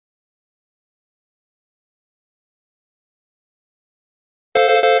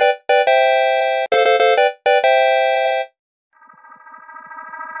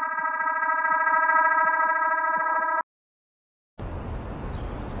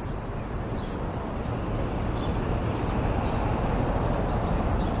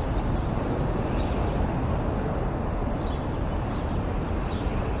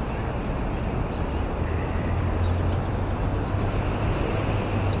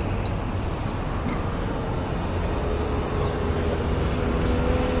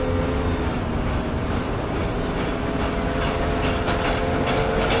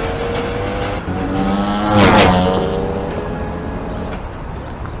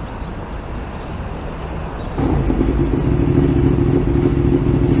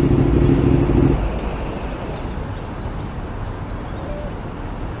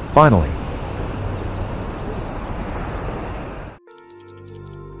Finally.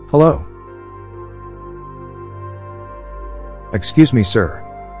 Hello. Excuse me, sir.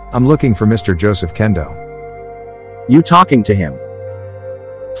 I'm looking for Mr. Joseph Kendo. You talking to him?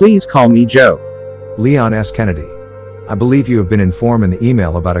 Please call me Joe. Leon S. Kennedy. I believe you have been informed in the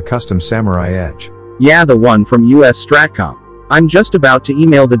email about a custom Samurai Edge. Yeah, the one from US Stratcom. I'm just about to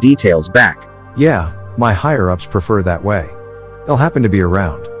email the details back. Yeah, my higher-ups prefer that way. They'll happen to be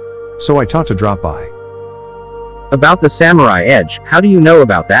around. So I thought to drop by. About the Samurai Edge, how do you know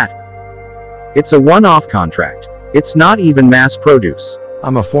about that? It's a one-off contract. It's not even mass produce.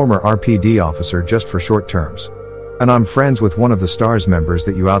 I'm a former RPD officer just for short terms. And I'm friends with one of the STARS members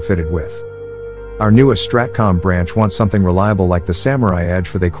that you outfitted with. Our newest Stratcom branch wants something reliable like the Samurai Edge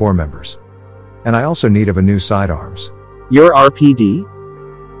for their core members. And I also need of a new sidearms. You're RPD?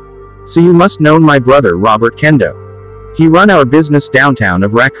 So you must know my brother Robert Kendo. He run our business downtown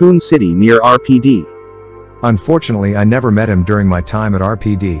of Raccoon City near RPD. Unfortunately, I never met him during my time at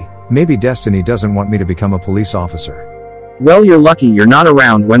RPD. Maybe destiny doesn't want me to become a police officer. Well, you're lucky you're not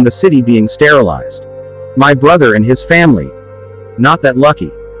around when the city being sterilized. My brother and his family. Not that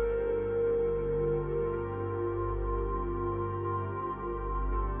lucky.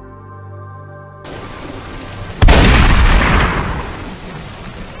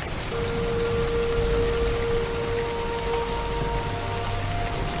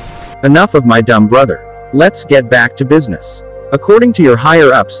 Enough of my dumb brother. Let's get back to business. According to your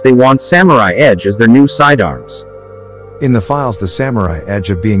higher-ups, they want Samurai Edge as their new sidearms. In the files, the Samurai Edge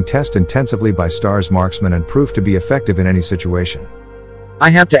of being tested intensively by STARS marksmen and proved to be effective in any situation.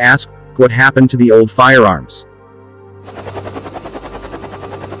 I have to ask, what happened to the old firearms?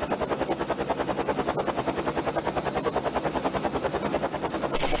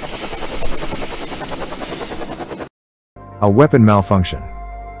 A weapon malfunction.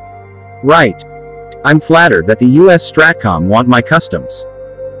 Right. I'm flattered that the US Stratcom want my customs.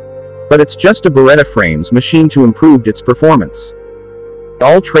 But it's just a Beretta Frames machine to improved its performance.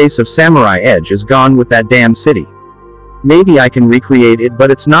 All trace of Samurai Edge is gone with that damn city. Maybe I can recreate it, but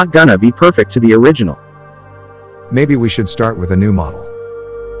it's not gonna be perfect to the original. Maybe we should start with a new model.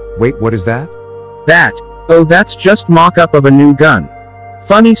 Wait, what is that? That? Oh, that's just mock-up of a new gun.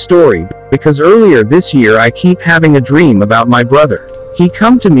 Funny story, because earlier this year I keep having a dream about my brother. He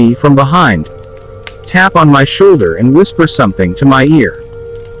come to me from behind, tap on my shoulder and whisper something to my ear.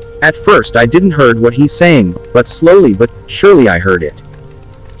 At first I didn't heard what he's saying, but slowly but surely I heard it.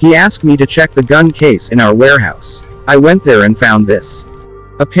 He asked me to check the gun case in our warehouse. I went there and found this.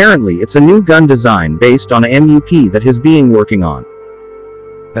 Apparently it's a new gun design based on a MUP that he's being working on.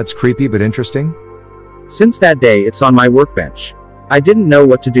 That's creepy but interesting. Since that day it's on my workbench. I didn't know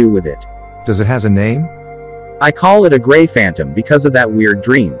what to do with it. Does it has a name? I call it a gray phantom because of that weird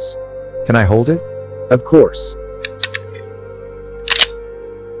dreams. Can I hold it? Of course.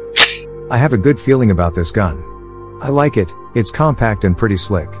 I have a good feeling about this gun. I like it, it's compact and pretty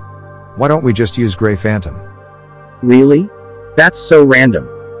slick. Why don't we just use Gray Phantom? Really? That's so random.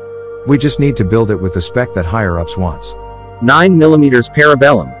 We just need to build it with the spec that higher-ups wants. 9mm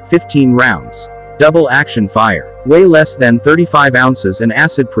Parabellum, 15 rounds. Double action fire. Weigh less than 35 ounces and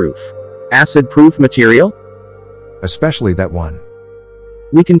acid-proof. Acid-proof material? Especially that one.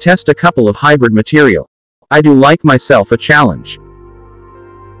 We can test a couple of hybrid material. I do like myself a challenge.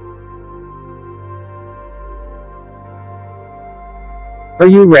 Are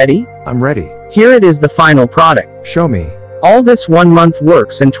you ready? I'm ready. Here it is, the final product. Show me. All this 1 month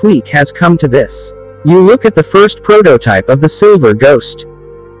works and tweak has come to this. You look at the first prototype of the Silver Ghost.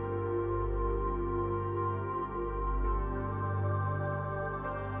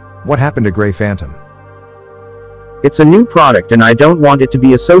 What happened to Gray Phantom? It's a new product and I don't want it to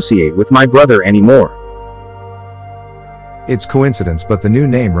be associated with my brother anymore. It's coincidence, but the new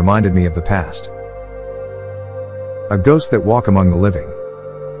name reminded me of the past. A ghost that walk among the living.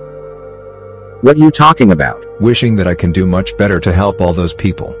 What you talking about? Wishing that I can do much better to help all those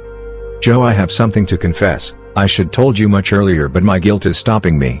people. Joe, I have something to confess. I should told you much earlier, but my guilt is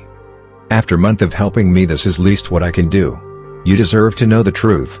stopping me. After a month of helping me, this is least what I can do. You deserve to know the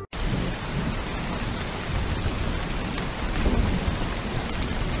truth.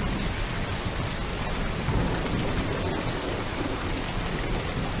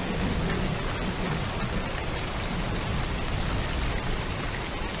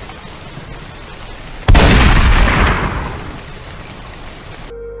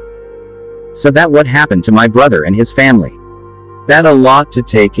 So that what happened to my brother and his family. That a lot to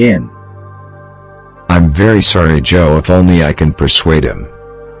take in. I'm very sorry, Joe, if only I can persuade him.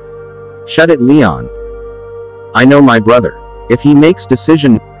 Shut it, Leon. I know my brother. If he makes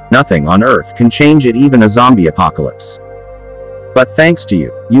decision, Nothing on earth can change it, even a zombie apocalypse. But thanks to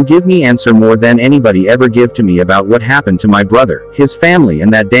you, you give me answer more than anybody ever give to me about what happened to my brother, his family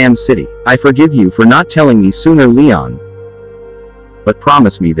and that damn city. I forgive you for not telling me sooner, Leon. But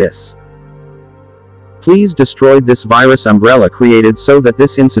promise me this. Please destroy this virus Umbrella created so that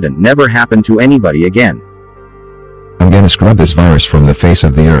this incident never happened to anybody again. I'm gonna scrub this virus from the face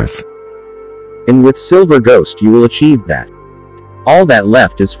of the earth. And with Silver Ghost you will achieve that. All that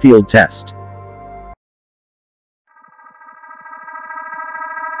left is field test.